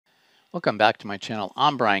Welcome back to my channel.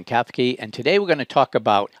 I'm Brian Kafke, and today we're going to talk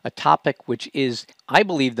about a topic which is, I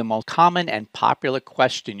believe, the most common and popular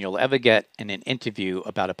question you'll ever get in an interview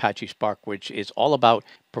about Apache Spark, which is all about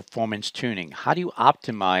performance tuning. How do you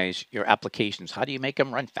optimize your applications? How do you make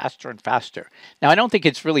them run faster and faster? Now, I don't think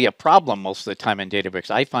it's really a problem most of the time in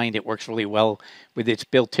Databricks. I find it works really well with its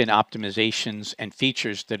built-in optimizations and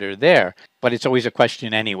features that are there, but it's always a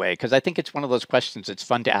question anyway, because I think it's one of those questions that's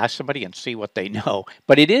fun to ask somebody and see what they know.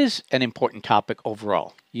 But it is an important topic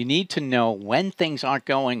overall. You need to know when things aren't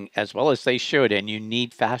going as well as they should, and you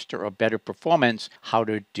need faster or better performance, how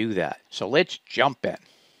to do that. So let's jump in.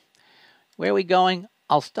 Where are we going?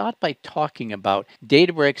 I'll start by talking about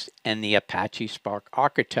Databricks and the Apache Spark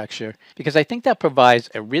architecture, because I think that provides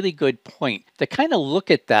a really good point to kind of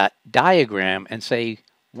look at that diagram and say,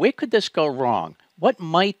 where could this go wrong? What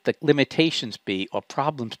might the limitations be or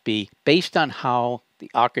problems be based on how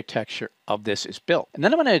the architecture of this is built? And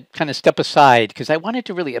then I'm going to kind of step aside because I wanted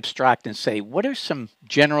to really abstract and say, what are some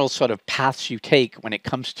general sort of paths you take when it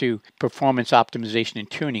comes to performance optimization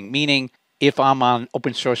and tuning? Meaning, if I'm on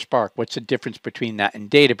open source Spark, what's the difference between that and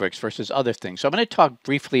Databricks versus other things? So I'm going to talk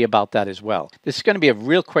briefly about that as well. This is going to be a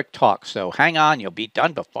real quick talk, so hang on, you'll be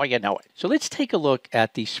done before you know it. So let's take a look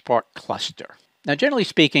at the Spark cluster. Now, generally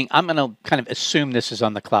speaking, I'm going to kind of assume this is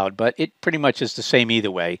on the cloud, but it pretty much is the same either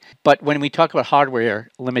way. But when we talk about hardware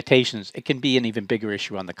limitations, it can be an even bigger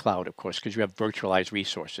issue on the cloud, of course, because you have virtualized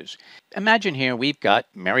resources. Imagine here we've got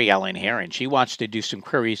Mary Ellen here, and she wants to do some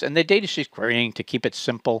queries, and the data she's querying, to keep it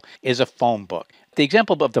simple, is a phone book. The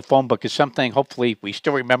example of the phone book is something, hopefully we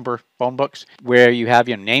still remember phone books, where you have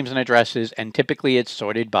your names and addresses, and typically it's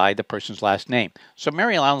sorted by the person's last name. So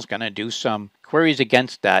Mary Ellen's going to do some queries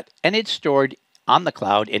against that, and it's stored on the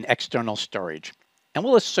cloud in external storage. And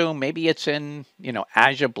we'll assume maybe it's in,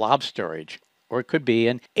 Azure Blob Storage, or it could be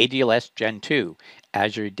in ADLS Gen 2,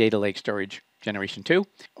 Azure Data Lake Storage Generation 2,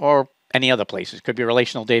 or any other places. It could be a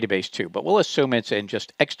relational database too, but we'll assume it's in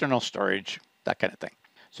just external storage, that kind of thing.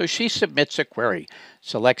 So she submits a query.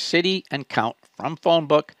 Select city and count from phone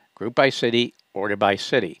book, group by city, order by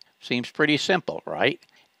city. Seems pretty simple, right?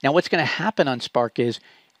 Now what's going to happen on Spark is,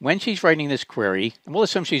 when she's writing this query, and we'll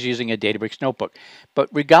assume she's using a Databricks notebook, but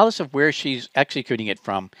regardless of where she's executing it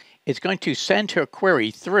from, it's going to send her query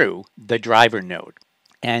through the driver node.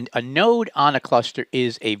 And a node on a cluster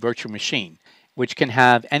is a virtual machine, which can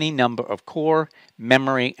have any number of core,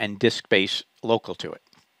 memory, and disk space local to it.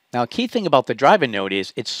 Now, a key thing about the driver node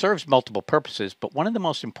is it serves multiple purposes, but one of the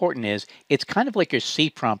most important is it's kind of like your C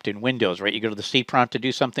prompt in Windows, right? You go to the C prompt to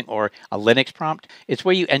do something, or a Linux prompt. It's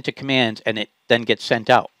where you enter commands and it then gets sent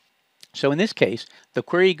out. So in this case, the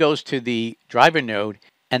query goes to the driver node,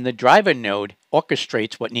 and the driver node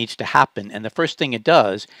orchestrates what needs to happen. And the first thing it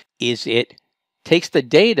does is it takes the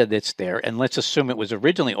data that's there, and let's assume it was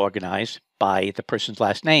originally organized by the person's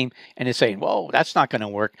last name, and is saying, whoa, that's not going to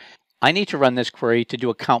work. I need to run this query to do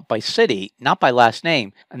a count by city, not by last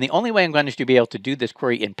name. And the only way I'm going to be able to do this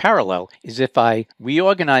query in parallel is if I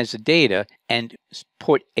reorganize the data and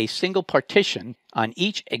put a single partition on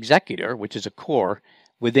each executor, which is a core,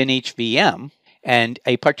 within each VM. And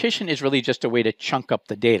a partition is really just a way to chunk up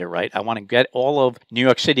the data, right? I want to get all of New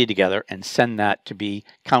York City together and send that to be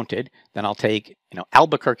counted. Then I'll take,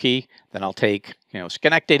 Albuquerque, then I'll take,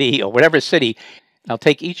 Schenectady or whatever city. I'll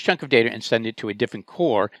take each chunk of data and send it to a different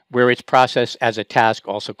core where it's processed as a task,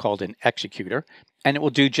 also called an executor, and it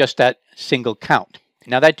will do just that single count.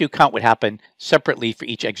 Now that do count would happen separately for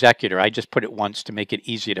each executor. I just put it once to make it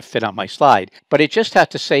easier to fit on my slide, but it just has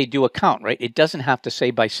to say do a count, right? It doesn't have to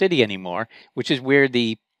say by city anymore, which is where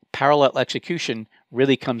the parallel execution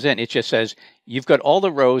really comes in. It just says, you've got all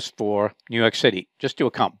the rows for New York City, just do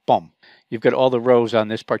a count, boom. You've got all the rows on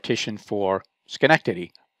this partition for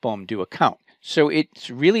Schenectady, boom, do a count. So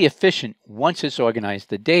it's really efficient once it's organized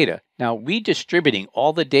the data. Now, redistributing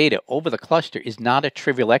all the data over the cluster is not a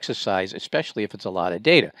trivial exercise, especially if it's a lot of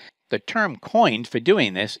data. The term coined for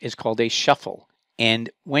doing this is called a shuffle.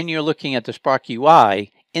 And when you're looking at the Spark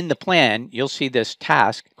UI, in the plan, you'll see this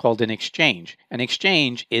task called an exchange. An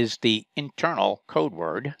exchange is the internal code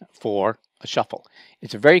word for a shuffle.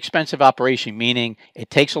 It's a very expensive operation, meaning it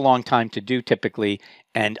takes a long time to do typically,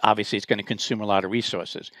 and obviously it's going to consume a lot of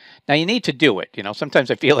resources. Now you need to do it. Sometimes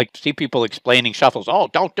I feel like see people explaining shuffles. Oh,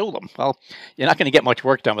 don't do them. Well, you're not going to get much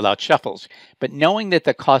work done without shuffles. But knowing that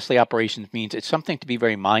the costly operations means it's something to be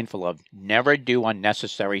very mindful of. Never do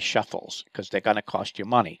unnecessary shuffles because they're going to cost you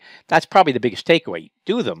money. That's probably the biggest takeaway.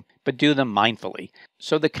 Do them, but do them mindfully.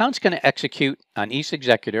 So the count's going to execute on each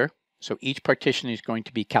executor. So each partition is going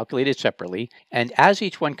to be calculated separately, and as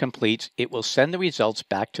each one completes, it will send the results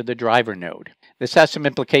back to the driver node. This has some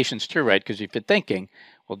implications too, right? Because if you're thinking,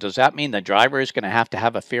 Well, does that mean the driver is going to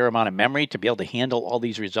have a fair amount of memory to be able to handle all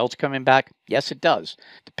these results coming back? Yes, it does.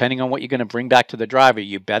 Depending on what you're going to bring back to the driver,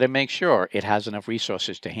 you better make sure it has enough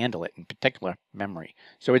resources to handle it, in particular memory.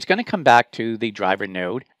 So it's going to come back to the driver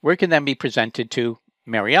node, where it can then be presented to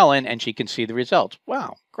Mary Ellen, and she can see the results.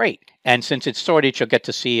 Wow, great. And since it's sorted, she'll get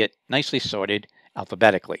to see it nicely sorted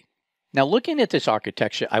alphabetically. Now, looking at this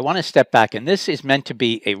architecture, I want to step back, and this is meant to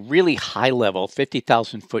be a really high-level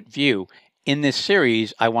 50,000-foot view. In this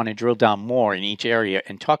series, I want to drill down more in each area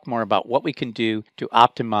and talk more about what we can do to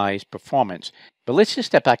optimize performance. But let's just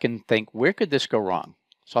step back and think, where could this go wrong?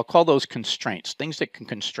 So I'll call those constraints, things that can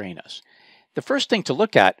constrain us. The first thing to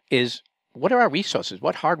look at is, what are our resources?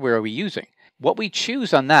 What hardware are we using? What we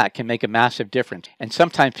choose on that can make a massive difference. And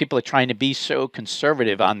sometimes people are trying to be so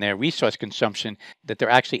conservative on their resource consumption that they're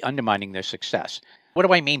actually undermining their success. What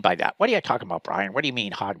do I mean by that? What are you talking about, Brian? What do you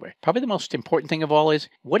mean hardware? Probably the most important thing of all is,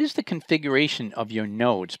 what is the configuration of your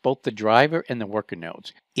nodes, both the driver and the worker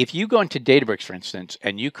nodes? If you go into Databricks, for instance,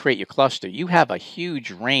 and you create your cluster, you have a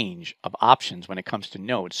huge range of options when it comes to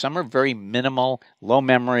nodes. Some are very minimal, low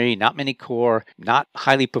memory, not many core, not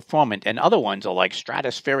highly performant, and other ones are like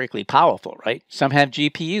stratospherically powerful, right? Some have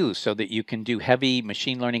GPUs so that you can do heavy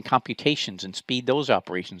machine learning computations and speed those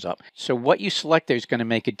operations up. So what you select there is going to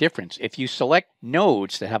make a difference. If you select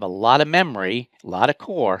nodes that have a lot of memory, a lot of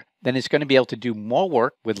core, then it's going to be able to do more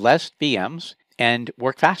work with less VMs and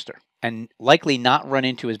work faster, and likely not run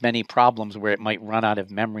into as many problems where it might run out of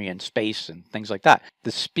memory and space and things like that.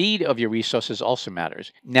 The speed of your resources also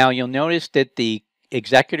matters. Now, you'll notice that the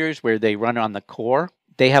executors, where they run on the core,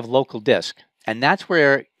 they have local disk. And that's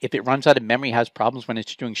where, if it runs out of memory, has problems when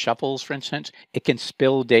it's doing shuffles, for instance, it can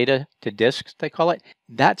spill data to disks, they call it.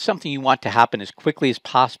 That's something you want to happen as quickly as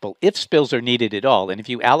possible, if spills are needed at all. And if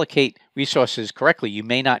you allocate resources correctly, you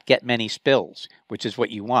may not get many spills, which is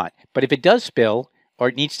what you want. But if it does spill, or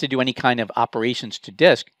it needs to do any kind of operations to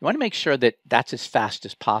disk, you want to make sure that that's as fast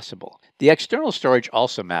as possible. The external storage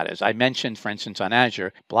also matters. I mentioned, for instance, on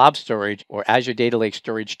Azure, Blob Storage or Azure Data Lake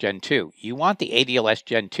Storage Gen 2. You want the ADLS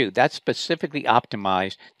Gen 2. That's specifically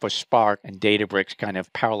optimized for Spark and Databricks kind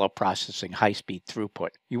of parallel processing, high-speed throughput.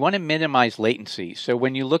 You want to minimize latency. So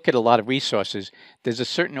when you look at a lot of resources, there's a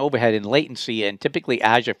certain overhead in latency, and typically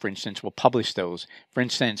Azure, for instance, will publish those. For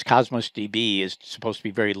instance, Cosmos DB is supposed to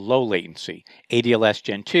be very low latency. ADLS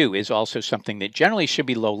Gen 2 is also something that generally should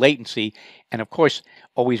be low latency, and of course,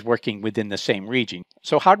 always working within the same region.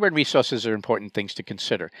 So hardware and resources are important things to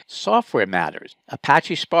consider. Software matters.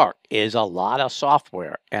 Apache Spark is a lot of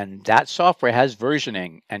software, and that software has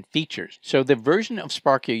versioning and features. So the version of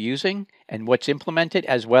Spark you're using and what's implemented,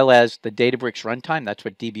 as well as the Databricks runtime, that's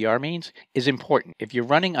what DBR means, is important. If you're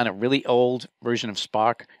running on a really old version of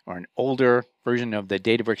Spark or an older version of the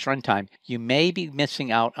Databricks runtime, you may be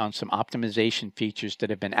missing out on some optimization features that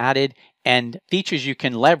have been added and features you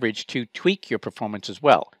can leverage to tweak your performance as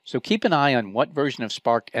well. So keep an eye on what version of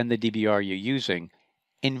Spark and the DBR you're using.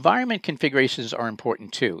 Environment configurations are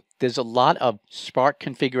important too. There's a lot of Spark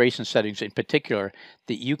configuration settings in particular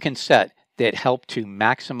that you can set that help to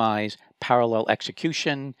maximize parallel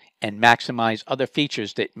execution and maximize other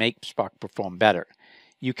features that make Spark perform better.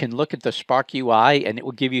 You can look at the Spark UI, and it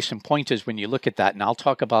will give you some pointers when you look at that, and I'll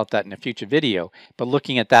talk about that in a future video. But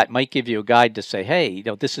looking at that might give you a guide to say, hey,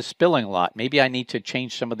 this is spilling a lot. Maybe I need to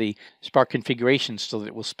change some of the Spark configurations so that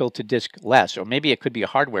it will spill to disk less. Or maybe it could be a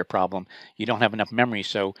hardware problem. You don't have enough memory,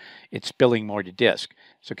 so it's spilling more to disk.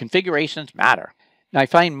 So configurations matter. Now, I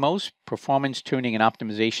find most performance tuning and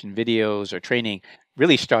optimization videos or training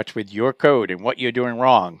really starts with your code and what you're doing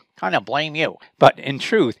wrong. Kind of blame you. But in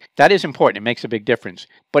truth, that is important. It makes a big difference.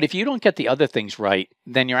 But if you don't get the other things right,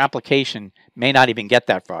 then your application may not even get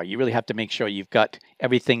that far. You really have to make sure you've got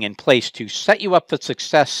everything in place to set you up for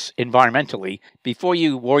success environmentally before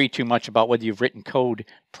you worry too much about whether you've written code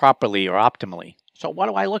properly or optimally. So what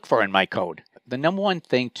do I look for in my code? The number one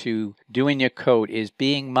thing to do in your code is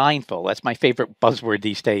being mindful. That's my favorite buzzword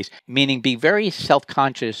these days, meaning be very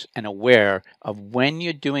self-conscious and aware of when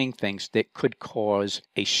you're doing things that could cause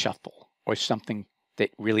a shuffle or something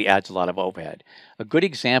that really adds a lot of overhead. A good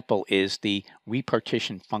example is the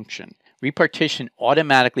repartition function. Repartition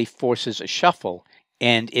automatically forces a shuffle,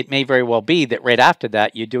 and it may very well be that right after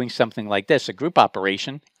that you're doing something like this, a group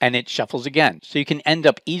operation, and it shuffles again. So you can end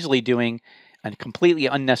up easily doing a completely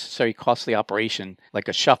unnecessary, costly operation like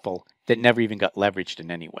a shuffle that never even got leveraged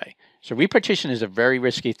in any way. So repartition is a very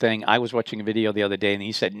risky thing. I was watching a video the other day and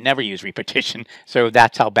he said never use repartition. So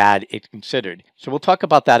that's how bad it's considered. So we'll talk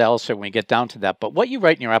about that also when we get down to that. But what you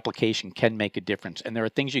write in your application can make a difference. And there are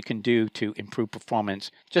things you can do to improve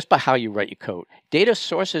performance just by how you write your code. Data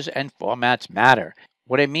sources and formats matter.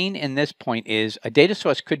 What I mean in this point is a data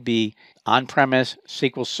source could be on-premise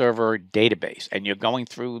SQL Server database, and you're going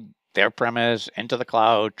through their premise into the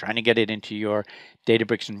cloud, trying to get it into your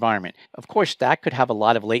Databricks environment. Of course, that could have a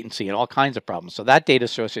lot of latency and all kinds of problems. So that data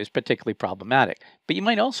source is particularly problematic. But you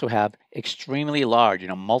might also have extremely large,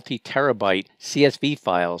 multi-terabyte CSV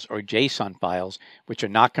files or JSON files, which are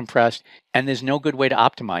not compressed, and there's no good way to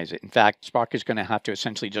optimize it. In fact, Spark is going to have to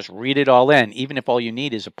essentially just read it all in, even if all you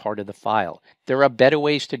need is a part of the file. There are better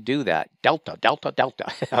ways to do that. Delta.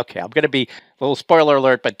 Okay, I'm going to be a little spoiler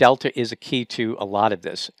alert, but Delta is a key to a lot of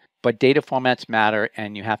this. But data formats matter,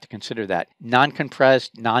 and you have to consider that.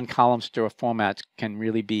 Non-compressed, non-column store formats can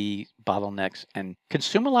really be bottlenecks and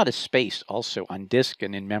consume a lot of space also on disk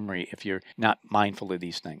and in memory if you're not mindful of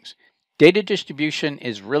these things. Data distribution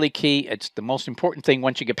is really key. It's the most important thing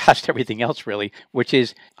once you get past everything else, really, which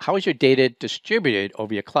is how is your data distributed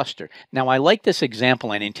over your cluster? Now, I like this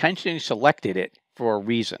example and intentionally selected it for a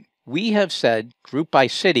reason. We have said group by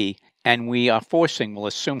city, and we are forcing, we'll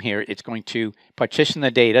assume here, it's going to partition the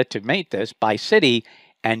data to make this by city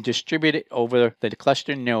and distribute it over the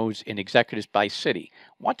cluster nodes in executives by city.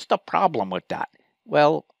 What's the problem with that?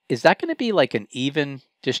 Well, is that going to be like an even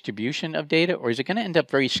distribution of data, or is it going to end up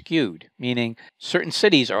very skewed? Meaning certain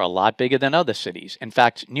cities are a lot bigger than other cities. In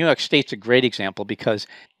fact, New York State's a great example because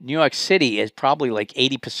New York City is probably like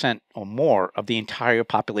 80% or more of the entire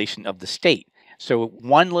population of the state. So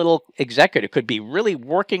one little executive could be really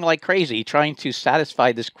working like crazy trying to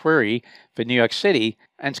satisfy this query for New York City,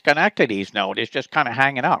 and Schenectady's node is just kind of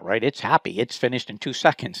hanging out, right? It's happy. It's finished in 2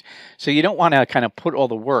 seconds. So you don't want to kind of put all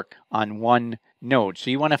the work on one node. So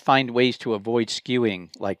you want to find ways to avoid skewing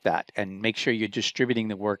like that and make sure you're distributing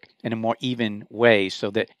the work in a more even way so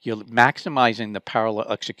that you're maximizing the parallel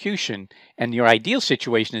execution. And your ideal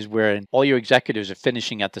situation is where all your executives are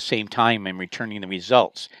finishing at the same time and returning the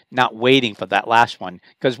results, not waiting for that last one.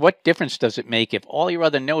 Because what difference does it make if all your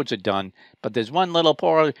other nodes are done, but there's one little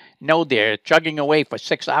poor node there chugging away for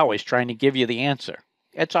 6 hours trying to give you the answer?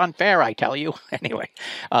 It's unfair, I tell you. Anyway,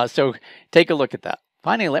 so take a look at that.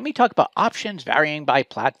 Finally, let me talk about options varying by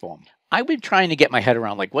platform. I've been trying to get my head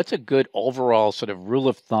around what's a good overall sort of rule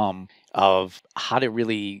of thumb of how to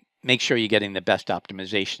really make sure you're getting the best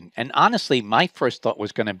optimization. And honestly, my first thought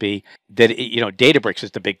was going to be that Databricks is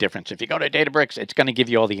the big difference. If you go to Databricks, it's going to give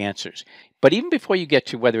you all the answers. But even before you get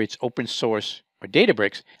to whether it's open source or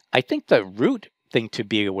Databricks, I think the root thing to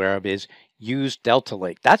be aware of is use Delta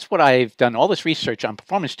Lake. That's what I've done all this research on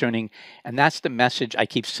performance tuning, and that's the message I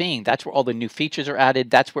keep seeing. That's where all the new features are added.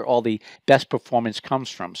 That's where all the best performance comes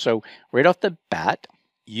from. So right off the bat,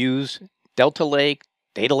 use Delta Lake.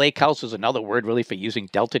 Data Lakehouse is another word really for using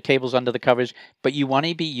Delta tables under the covers, but you want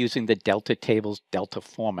to be using the Delta tables Delta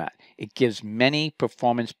format. It gives many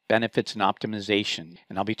performance benefits and optimization,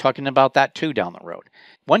 and I'll be talking about that too down the road.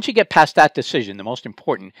 Once you get past that decision, the most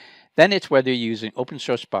important, then it's whether you're using open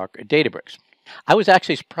source Spark or Databricks. I was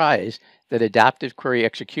actually surprised that adaptive query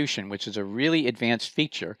execution, which is a really advanced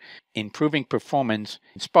feature improving performance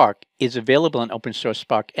in Spark, is available in open source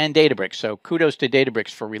Spark and Databricks. So kudos to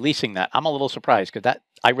Databricks for releasing that. I'm a little surprised because that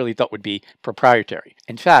I really thought would be proprietary.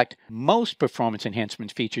 In fact, most performance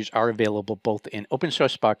enhancement features are available both in open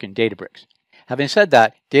source Spark and Databricks. Having said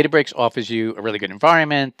that, Databricks offers you a really good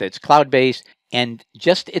environment that's cloud-based, and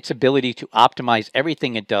just its ability to optimize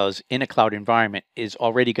everything it does in a cloud environment is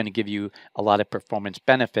already going to give you a lot of performance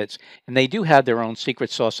benefits. And they do have their own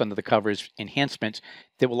secret sauce under the covers enhancements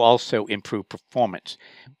that will also improve performance.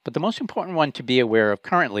 But the most important one to be aware of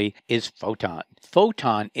currently is Photon.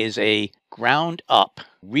 Photon is a ground-up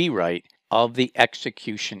rewrite of the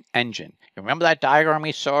execution engine. Remember that diagram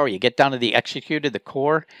we saw where you get down to the executor, the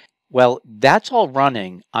core? Well, that's all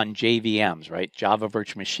running on JVMs, right? Java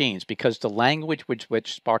Virtual Machines, because the language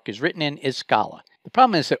which Spark is written in is Scala. The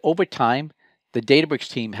problem is that over time, the Databricks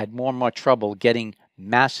team had more and more trouble getting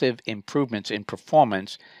massive improvements in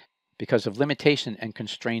performance because of limitation and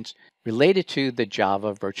constraints related to the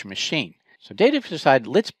Java Virtual Machine. So Databricks decided,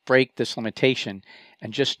 let's break this limitation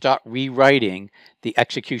and just start rewriting the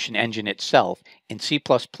execution engine itself in C++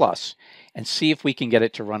 and see if we can get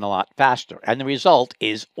it to run a lot faster. And the result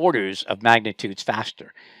is orders of magnitudes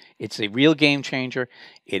faster. It's a real game changer.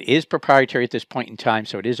 It is proprietary at this point in time,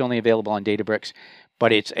 so it is only available on Databricks,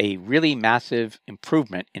 but it's a really massive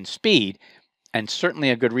improvement in speed and certainly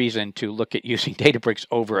a good reason to look at using Databricks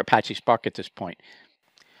over Apache Spark at this point.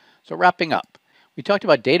 So wrapping up, we talked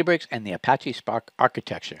about Databricks and the Apache Spark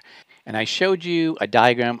architecture, and I showed you a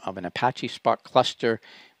diagram of an Apache Spark cluster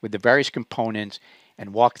with the various components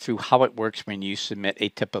and walked through how it works when you submit a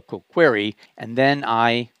typical query, and then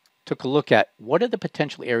I took a look at what are the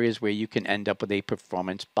potential areas where you can end up with a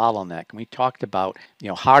performance bottleneck. And we talked about,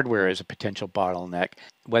 hardware as a potential bottleneck,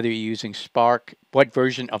 whether you're using Spark, what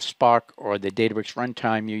version of Spark or the Databricks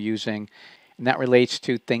runtime you're using. And that relates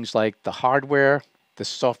to things like the hardware, the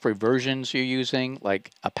software versions you're using,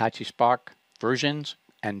 like Apache Spark versions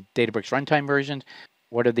and Databricks runtime versions.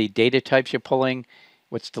 What are the data types you're pulling?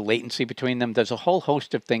 What's the latency between them? There's a whole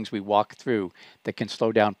host of things we walk through that can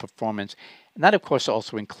slow down performance. And that, of course,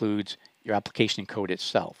 also includes your application code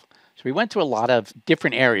itself. So we went through a lot of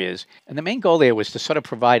different areas. And the main goal there was to sort of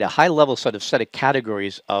provide a high-level set of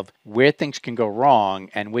categories of where things can go wrong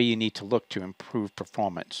and where you need to look to improve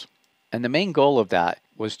performance. And the main goal of that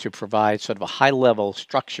was to provide sort of a high-level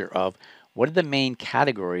structure of what are the main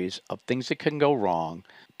categories of things that can go wrong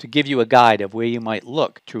to give you a guide of where you might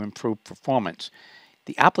look to improve performance.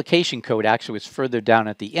 The application code actually was further down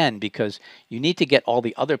at the end because you need to get all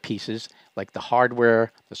the other pieces like the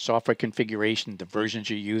hardware, the software configuration, the versions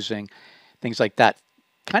you're using, things like that,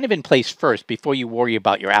 kind of in place first before you worry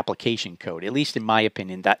about your application code. At least in my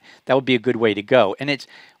opinion, that would be a good way to go. And it's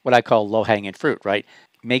what I call low-hanging fruit, right?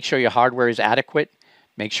 Make sure your hardware is adequate,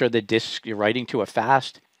 make sure the disks you're writing to are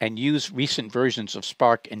fast, and use recent versions of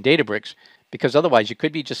Spark and Databricks, because otherwise you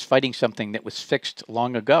could be just fighting something that was fixed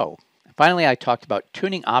long ago. Finally, I talked about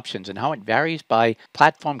tuning options and how it varies by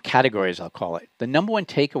platform categories, I'll call it. The number one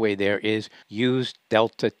takeaway there is use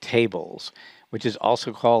Delta tables, which is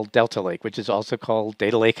also called Delta Lake, which is also called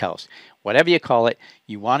Data Lakehouse. Whatever you call it,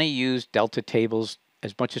 you want to use Delta tables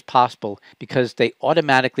as much as possible because they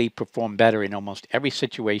automatically perform better in almost every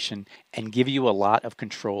situation and give you a lot of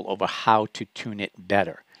control over how to tune it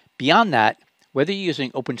better. Beyond that, whether you're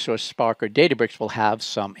using open source Spark or Databricks will have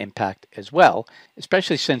some impact as well,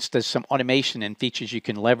 especially since there's some automation and features you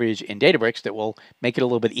can leverage in Databricks that will make it a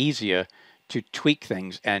little bit easier to tweak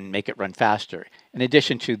things and make it run faster. In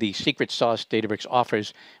addition to the secret sauce Databricks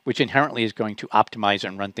offers, which inherently is going to optimize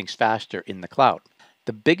and run things faster in the cloud.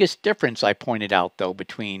 The biggest difference I pointed out, though,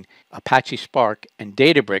 between Apache Spark and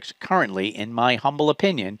Databricks currently, in my humble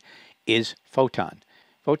opinion, is Photon.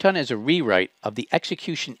 Photon is a rewrite of the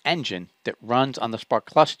execution engine that runs on the Spark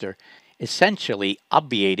cluster, essentially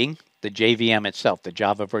obviating the JVM itself, the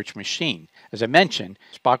Java Virtual Machine. As I mentioned,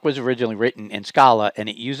 Spark was originally written in Scala, and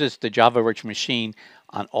it uses the Java Virtual Machine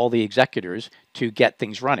on all the executors to get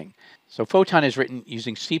things running. So Photon is written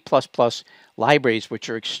using C++ libraries, which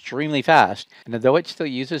are extremely fast. And although it still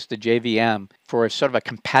uses the JVM for a sort of a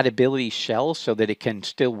compatibility shell so that it can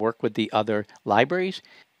still work with the other libraries,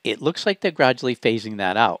 it looks like they're gradually phasing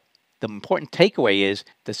that out. The important takeaway is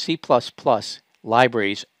the C++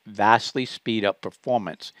 libraries vastly speed up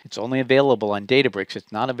performance. It's only available on Databricks.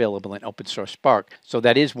 It's not available in open source Spark. So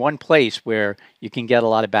that is one place where you can get a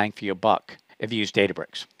lot of bang for your buck if you use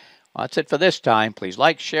Databricks. Well, that's it for this time. Please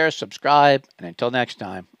like, share, subscribe, and until next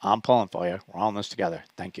time, I'm pulling for you. We're all in this together.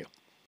 Thank you.